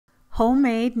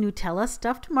homemade Nutella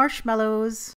stuffed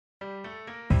marshmallows.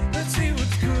 Let's see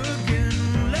what's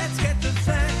cooking. Let's get the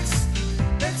facts.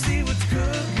 Let's see what's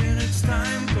cooking. It's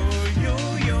time for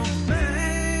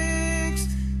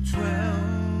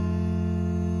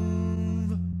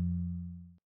yoyomax12.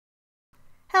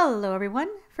 Hello everyone.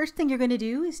 First thing you're going to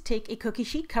do is take a cookie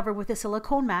sheet covered with a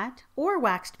silicone mat or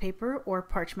waxed paper or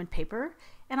parchment paper,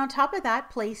 and on top of that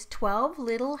place 12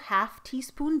 little half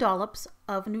teaspoon dollops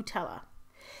of Nutella.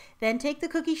 Then take the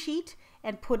cookie sheet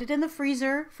and put it in the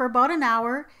freezer for about an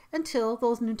hour until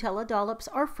those Nutella dollops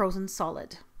are frozen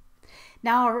solid.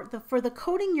 Now for the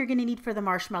coating you're going to need for the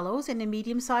marshmallows, in a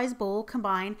medium-sized bowl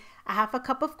combine a half a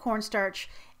cup of cornstarch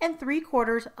and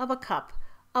 3/4 of a cup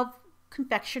of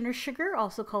confectioner sugar,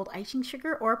 also called icing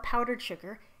sugar or powdered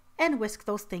sugar, and whisk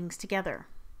those things together.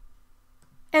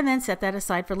 And then set that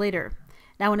aside for later.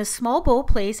 Now in a small bowl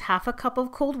place half a cup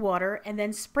of cold water and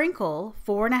then sprinkle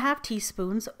 4½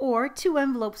 teaspoons or 2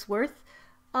 envelopes worth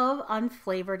of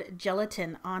unflavored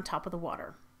gelatin on top of the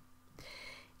water.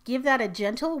 Give that a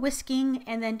gentle whisking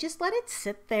and then just let it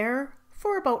sit there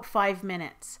for about 5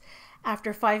 minutes.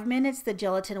 After 5 minutes, the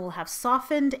gelatin will have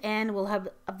softened and will have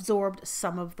absorbed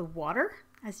some of the water,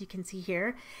 as you can see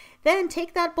here. Then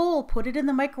take that bowl, put it in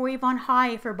the microwave on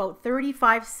high for about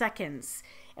 35 seconds.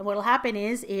 And what will happen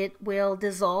is it will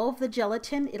dissolve the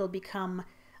gelatin. It'll become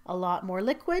a lot more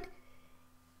liquid.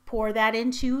 Pour that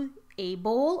into a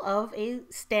bowl of a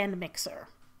stand mixer.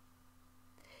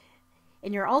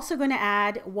 And you're also going to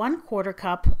add 1/4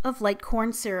 cup of light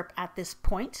corn syrup at this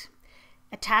point.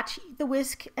 Attach the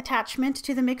whisk attachment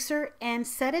to the mixer and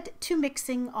set it to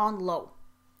mixing on low.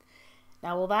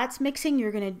 Now while that's mixing,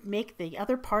 you're going to make the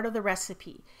other part of the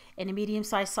recipe. In a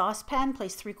medium-sized saucepan,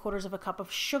 place 3/4 of a cup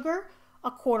of sugar,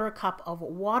 1/4 cup of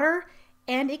water,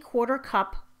 and 1/4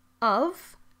 cup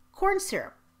of corn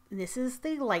syrup. And this is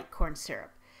the light corn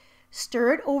syrup.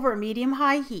 Stir it over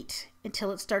medium-high heat until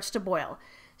it starts to boil.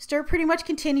 Stir pretty much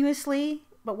continuously,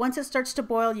 but once it starts to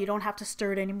boil, you don't have to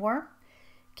stir it anymore.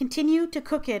 Continue to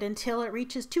cook it until it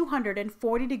reaches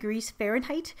 240 degrees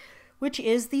Fahrenheit, which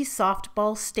is the soft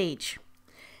ball stage.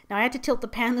 Now I had to tilt the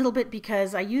pan a little bit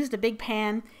because I used a big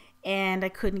pan and I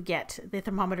couldn't get the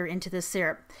thermometer into the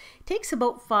syrup. It takes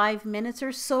about 5 minutes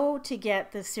or so to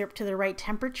get the syrup to the right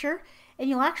temperature, and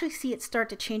you'll actually see it start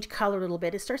to change color a little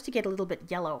bit. It starts to get a little bit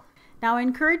yellow. Now I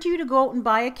encourage you to go out and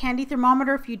buy a candy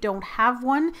thermometer if you don't have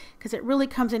one, because it really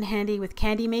comes in handy with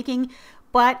candy making.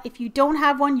 But if you don't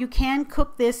have one, you can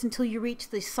cook this until you reach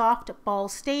the soft ball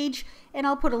stage, and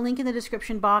I'll put a link in the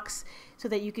description box so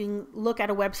that you can look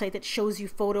at a website that shows you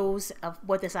photos of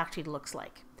what this actually looks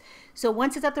like. So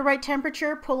once it's at the right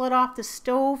temperature, pull it off the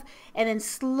stove and then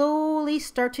slowly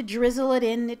start to drizzle it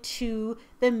into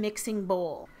the mixing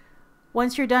bowl.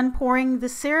 Once you're done pouring the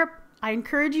syrup, I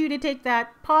encourage you to take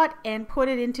that pot and put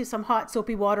it into some hot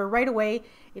soapy water right away.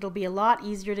 It'll be a lot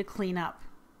easier to clean up.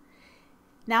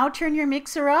 Now turn your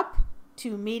mixer up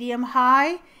to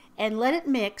medium-high and let it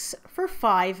mix for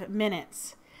 5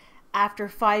 minutes. After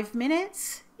 5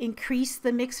 minutes, increase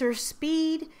the mixer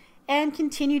speed and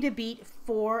continue to beat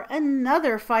for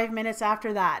another 5 minutes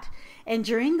after that. And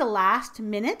during the last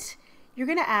minute, you're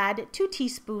going to add 2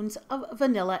 teaspoons of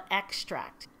vanilla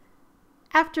extract.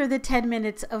 After the 10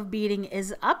 minutes of beating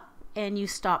is up and you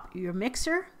stop your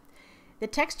mixer, the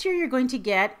texture you're going to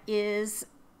get is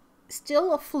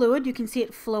still a fluid. You can see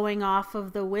it flowing off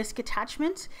of the whisk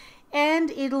attachment,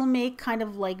 and it'll make kind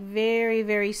of like very,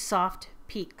 very soft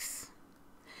peaks.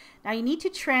 Now you need to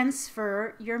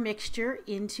transfer your mixture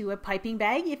into a piping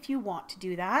bag if you want to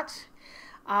do that.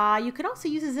 You could also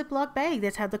use a Ziploc bag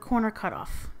that's had the corner cut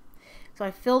off. So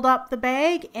I filled up the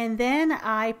bag and then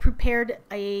I prepared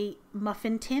a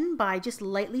muffin tin by just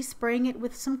lightly spraying it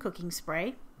with some cooking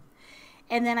spray.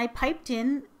 And then I piped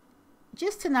in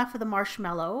just enough of the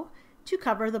marshmallow to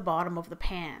cover the bottom of the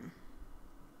pan.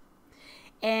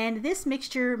 And this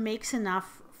mixture makes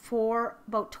enough for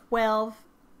about 12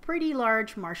 pretty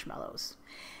large marshmallows.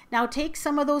 Now take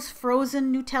some of those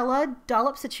frozen Nutella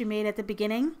dollops that you made at the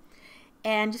beginning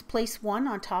and just place one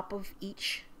on top of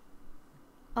each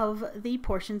of the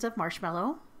portions of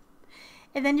marshmallow.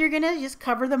 And then you're going to just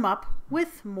cover them up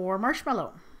with more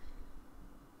marshmallow.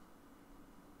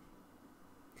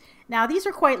 Now these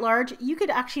are quite large. You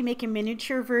could actually make a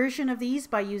miniature version of these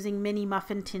by using mini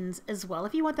muffin tins as well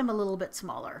if you want them a little bit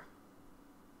smaller.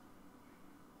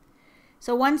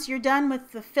 So once you're done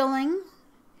with the filling,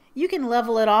 you can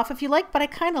level it off if you like, but I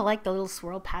kind of like the little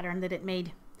swirl pattern that it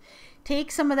made.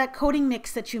 Take some of that coating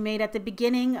mix that you made at the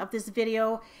beginning of this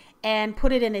video and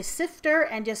put it in a sifter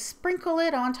and just sprinkle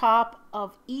it on top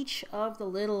of each of the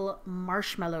little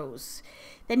marshmallows.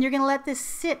 Then you're going to let this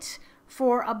sit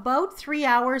for about 3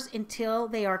 hours until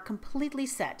they are completely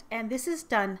set. And this is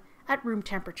done at room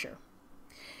temperature.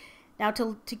 Now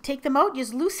to take them out,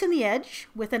 just loosen the edge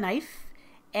with a knife.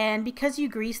 And because you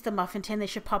grease the muffin tin, they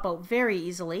should pop out very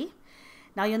easily.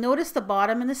 Now you'll notice the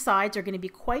bottom and the sides are going to be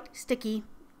quite sticky.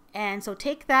 And so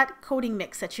take that coating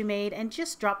mix that you made and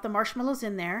just drop the marshmallows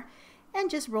in there and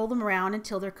just roll them around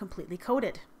until they're completely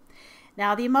coated.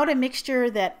 Now the amount of mixture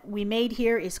that we made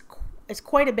here is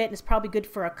quite a bit, and it's probably good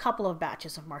for a couple of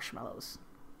batches of marshmallows.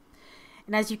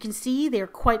 And as you can see, they're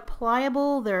quite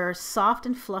pliable. They're soft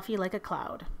and fluffy like a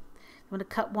cloud. I'm going to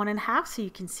cut one in half so you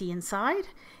can see inside.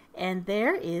 And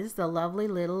there is the lovely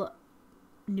little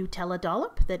Nutella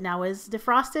dollop that now is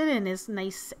defrosted and is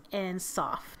nice and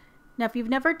soft. Now, if you've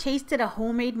never tasted a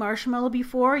homemade marshmallow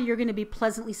before, you're going to be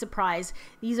pleasantly surprised.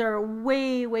 These are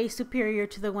way, way superior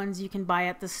to the ones you can buy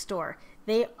at the store.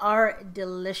 They are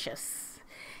delicious.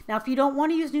 Now, if you don't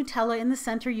want to use Nutella in the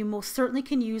center, you most certainly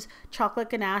can use chocolate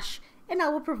ganache, and I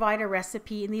will provide a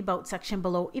recipe in the About section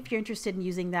below if you're interested in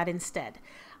using that instead.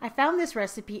 I found this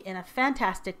recipe in a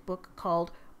fantastic book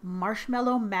called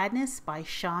Marshmallow Madness by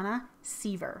Shauna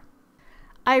Seaver.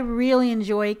 I really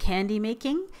enjoy candy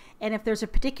making, and if there's a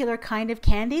particular kind of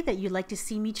candy that you'd like to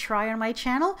see me try on my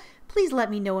channel, please let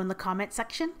me know in the comment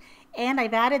section. And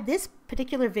I've added this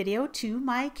particular video to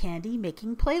my candy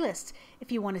making playlist.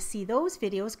 If you want to see those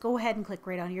videos, go ahead and click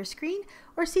right on your screen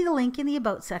or see the link in the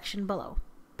About section below.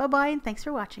 Bye-bye and thanks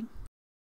for watching.